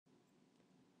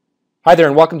Hi there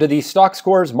and welcome to the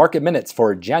Stockscores Market Minutes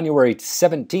for January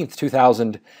 17th,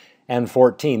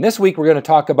 2014. This week we're going to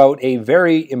talk about a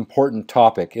very important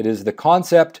topic. It is the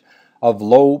concept of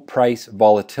low price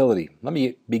volatility. Let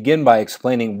me begin by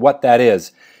explaining what that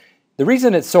is. The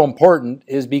reason it's so important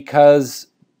is because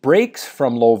breaks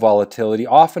from low volatility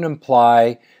often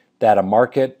imply that a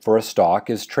market for a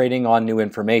stock is trading on new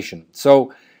information.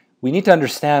 So we need to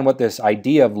understand what this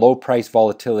idea of low price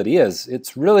volatility is.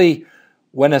 It's really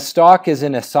when a stock is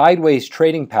in a sideways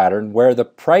trading pattern where the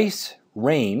price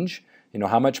range,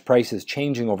 how much price is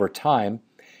changing over time,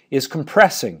 is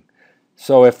compressing.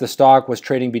 So if the stock was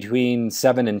trading between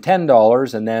 $7 and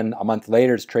 $10 and then a month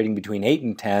later it's trading between 8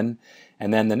 and 10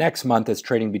 and then the next month it's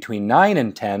trading between 9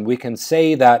 and 10, we can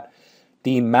say that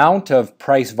the amount of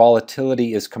price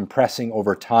volatility is compressing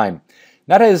over time.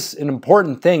 That is an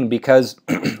important thing because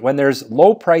when there's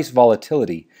low price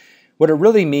volatility, what it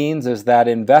really means is that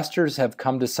investors have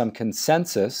come to some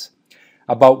consensus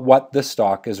about what the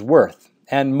stock is worth.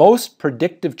 And most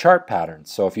predictive chart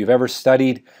patterns, so if you've ever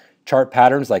studied chart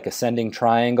patterns like ascending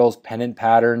triangles, pennant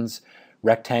patterns,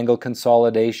 rectangle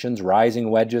consolidations, rising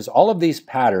wedges, all of these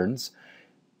patterns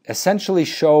essentially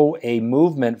show a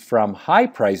movement from high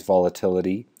price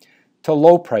volatility to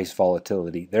low price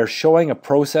volatility. They're showing a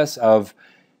process of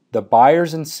the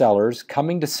buyers and sellers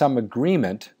coming to some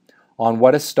agreement on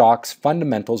what a stock's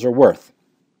fundamentals are worth.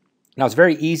 Now it's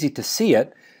very easy to see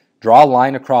it. Draw a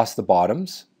line across the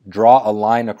bottoms, draw a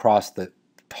line across the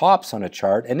tops on a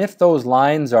chart, and if those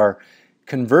lines are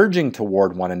converging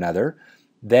toward one another,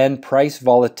 then price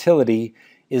volatility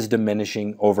is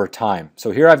diminishing over time. So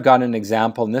here I've got an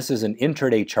example, and this is an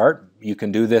intraday chart. You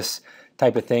can do this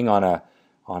type of thing on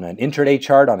an intraday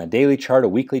chart, on a daily chart, a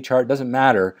weekly chart, doesn't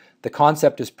matter. The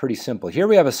concept is pretty simple. Here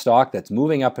we have a stock that's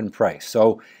moving up in price.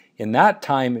 So in that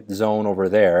time zone over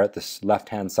there at this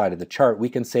left-hand side of the chart, we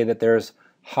can say that there's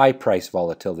high price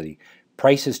volatility.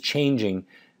 Price is changing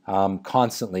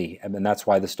constantly, and that's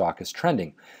why the stock is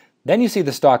trending. Then you see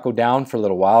the stock go down for a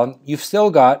little while, and you've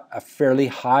still got a fairly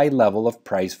high level of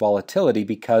price volatility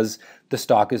because the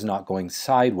stock is not going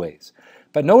sideways.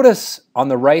 But notice on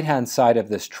the right-hand side of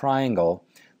this triangle,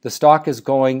 the stock is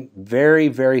going very,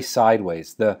 very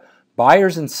sideways. The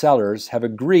buyers and sellers have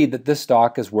agreed that this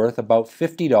stock is worth about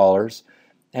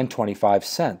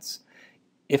 $50.25.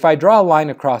 If I draw a line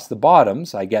across the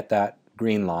bottoms, I get that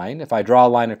green line. If I draw a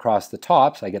line across the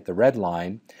tops, I get the red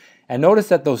line. And notice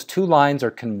that those two lines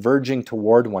are converging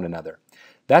toward one another.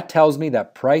 That tells me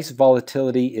that price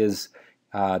volatility is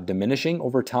diminishing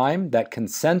over time, that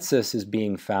consensus is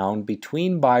being found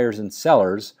between buyers and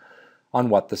sellers on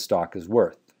what the stock is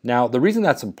worth. Now, the reason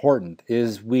that's important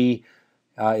is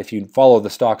if you follow the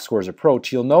Stockscores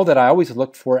approach, you'll know that I always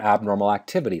look for abnormal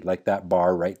activity, like that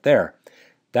bar right there.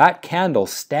 That candle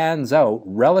stands out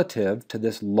relative to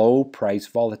this low price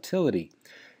volatility.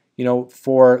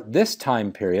 For this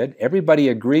time period, everybody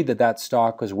agreed that that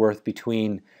stock was worth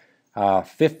between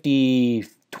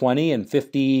 50.20 and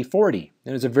 50.40.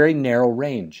 And it's a very narrow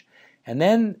range. And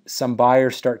then some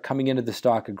buyers start coming into the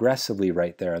stock aggressively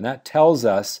right there. And that tells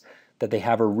us that they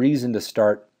have a reason to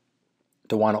start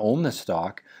to want to own the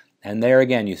stock. And there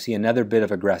again, you see another bit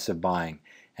of aggressive buying.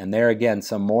 And there again,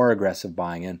 some more aggressive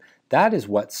buying. And that is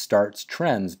what starts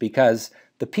trends, because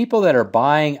the people that are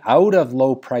buying out of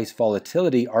low price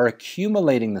volatility are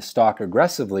accumulating the stock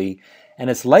aggressively, and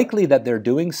it's likely that they're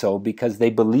doing so because they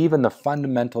believe in the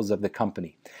fundamentals of the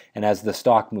company. And as the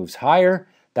stock moves higher,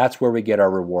 that's where we get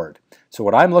our reward. So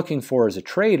what I'm looking for as a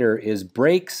trader is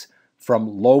breaks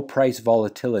from low price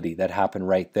volatility that happen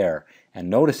right there. And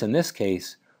notice in this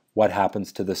case what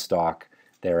happens to the stock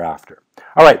thereafter.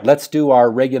 All right, let's do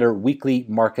our regular weekly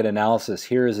market analysis.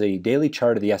 Here is a daily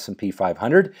chart of the S&P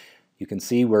 500. You can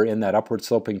see we're in that upward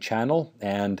sloping channel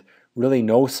and really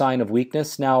no sign of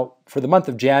weakness. Now, for the month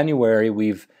of January,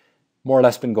 we've more or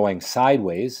less been going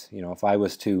sideways. If I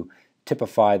was to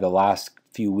typify the last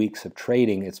few weeks of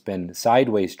trading, it's been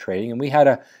sideways trading, and we had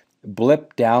a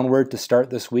blip downward to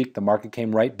start this week. The market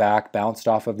came right back, bounced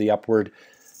off of the upward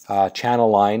channel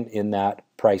line in that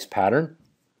price pattern.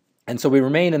 And so we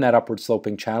remain in that upward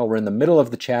sloping channel. We're in the middle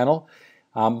of the channel.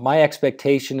 My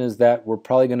expectation is that we're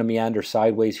probably going to meander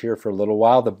sideways here for a little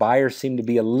while. The buyers seem to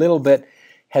be a little bit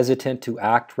hesitant to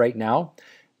act right now.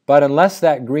 But unless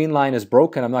that green line is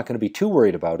broken, I'm not going to be too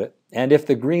worried about it. And if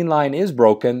the green line is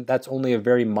broken, that's only a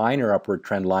very minor upward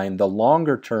trend line. The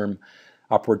longer term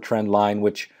upward trend line,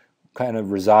 which kind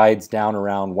of resides down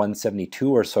around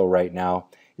 172 or so right now,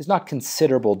 is not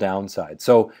considerable downside.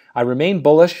 So I remain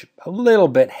bullish, a little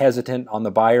bit hesitant on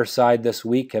the buyer side this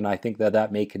week, and I think that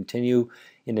that may continue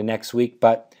into next week.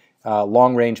 But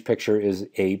long-range picture is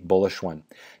a bullish one.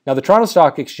 Now, the Toronto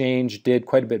Stock Exchange did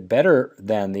quite a bit better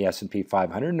than the S&P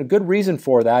 500, and a good reason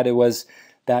for that it was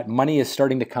that money is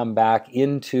starting to come back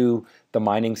into the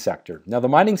mining sector. Now, the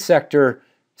mining sector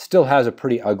still has a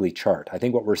pretty ugly chart. I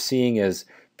think what we're seeing is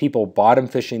people bottom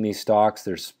fishing these stocks.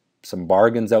 There's some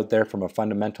bargains out there from a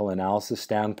fundamental analysis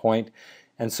standpoint,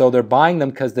 and so they're buying them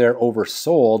because they're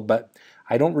oversold, but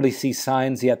I don't really see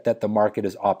signs yet that the market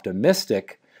is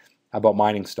optimistic about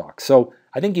mining stocks. So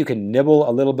I think you can nibble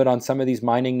a little bit on some of these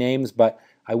mining names, but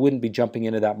I wouldn't be jumping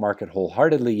into that market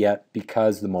wholeheartedly yet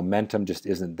because the momentum just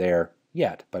isn't there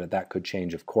yet, but that could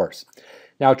change, of course.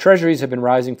 Now, treasuries have been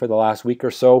rising for the last week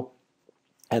or so,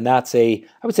 and I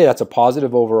would say that's a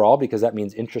positive overall because that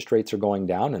means interest rates are going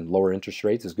down, and lower interest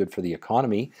rates is good for the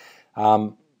economy.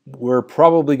 We're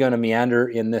probably going to meander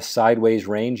in this sideways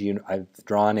range. I've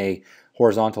drawn a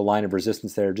horizontal line of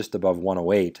resistance there just above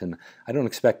 108, and I don't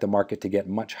expect the market to get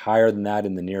much higher than that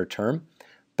in the near term,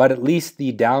 but at least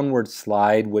the downward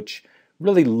slide, which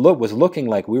really was looking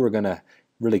like we were going to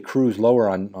really cruise lower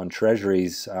on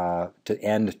treasuries to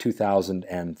end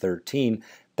 2013,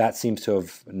 that seems to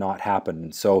have not happened,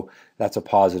 and so that's a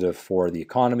positive for the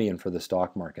economy and for the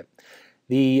stock market.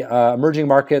 The emerging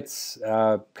markets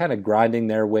kind of grinding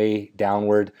their way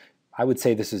downward. I would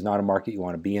say this is not a market you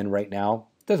want to be in right now.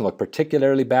 It doesn't look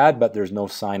particularly bad, but there's no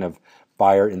sign of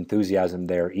buyer enthusiasm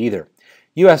there either.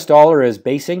 US dollar is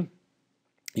basing.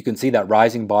 You can see that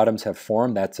rising bottoms have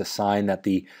formed. That's a sign that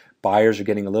the buyers are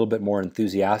getting a little bit more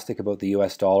enthusiastic about the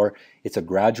US dollar. It's a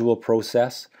gradual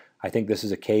process. I think this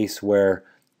is a case where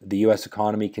the US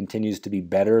economy continues to be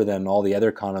better than all the other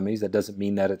economies. That doesn't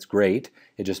mean that it's great.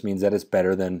 It just means that it's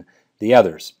better than the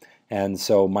others. And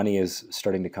so money is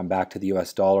starting to come back to the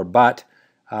US dollar, but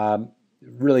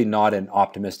really not an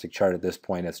optimistic chart at this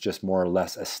point. It's just more or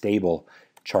less a stable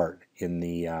chart in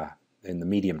the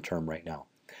medium term right now.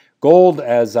 Gold,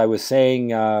 as I was saying,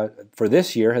 for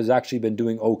this year has actually been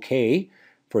doing okay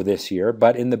for this year,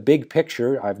 but in the big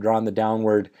picture, I've drawn the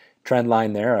downward trend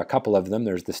line there, a couple of them.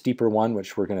 There's the steeper one,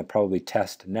 which we're going to probably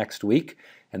test next week,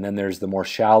 and then there's the more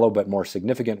shallow but more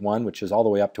significant one, which is all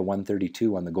the way up to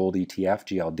 132 on the gold ETF,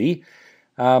 GLD.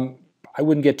 I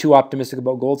wouldn't get too optimistic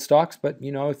about gold stocks, but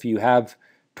if you have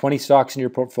 20 stocks in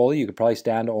your portfolio, you could probably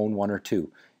stand to own one or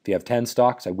two. If you have 10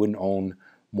 stocks, I wouldn't own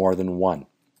more than one.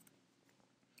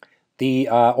 The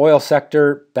oil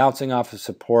sector bouncing off of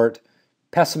support.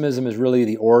 Pessimism is really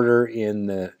the order in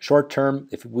the short term.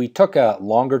 If we took a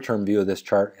longer term view of this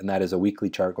chart, and that is a weekly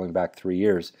chart going back 3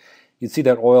 years, you'd see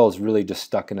that oil is really just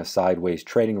stuck in a sideways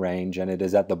trading range, and it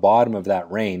is at the bottom of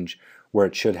that range where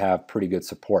it should have pretty good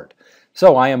support.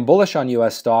 So I am bullish on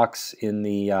US stocks in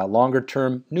the longer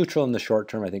term, neutral in the short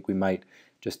term. I think we might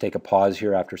just take a pause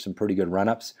here after some pretty good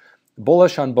run-ups.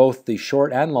 Bullish on both the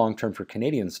short and long term for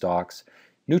Canadian stocks.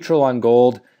 Neutral on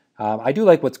gold. I do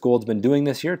like what gold's been doing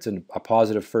this year. It's a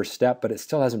positive first step, but it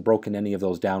still hasn't broken any of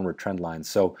those downward trend lines,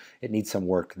 so it needs some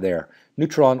work there.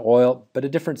 Neutral on oil, but a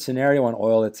different scenario on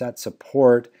oil. It's at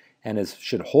support and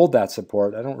should hold that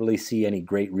support. I don't really see any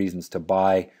great reasons to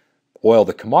buy oil,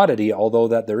 the commodity, although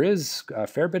that there is a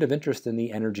fair bit of interest in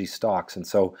the energy stocks, and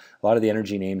so a lot of the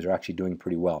energy names are actually doing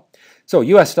pretty well. So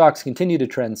US stocks continue to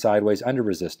trend sideways under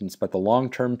resistance, but the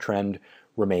long-term trend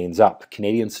remains up.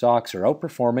 Canadian stocks are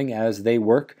outperforming as they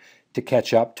work to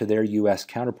catch up to their US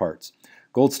counterparts.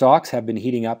 Gold stocks have been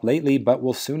heating up lately, but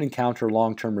will soon encounter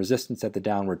long-term resistance at the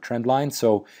downward trend line,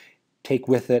 so take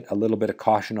with it a little bit of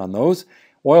caution on those.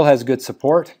 Oil has good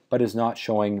support, but is not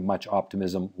showing much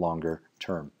optimism longer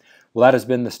term. Well, that has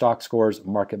been the Stockscores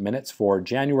Market Minutes for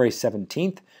January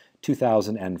 17th,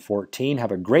 2014.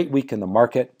 Have a great week in the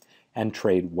market and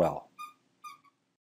trade well.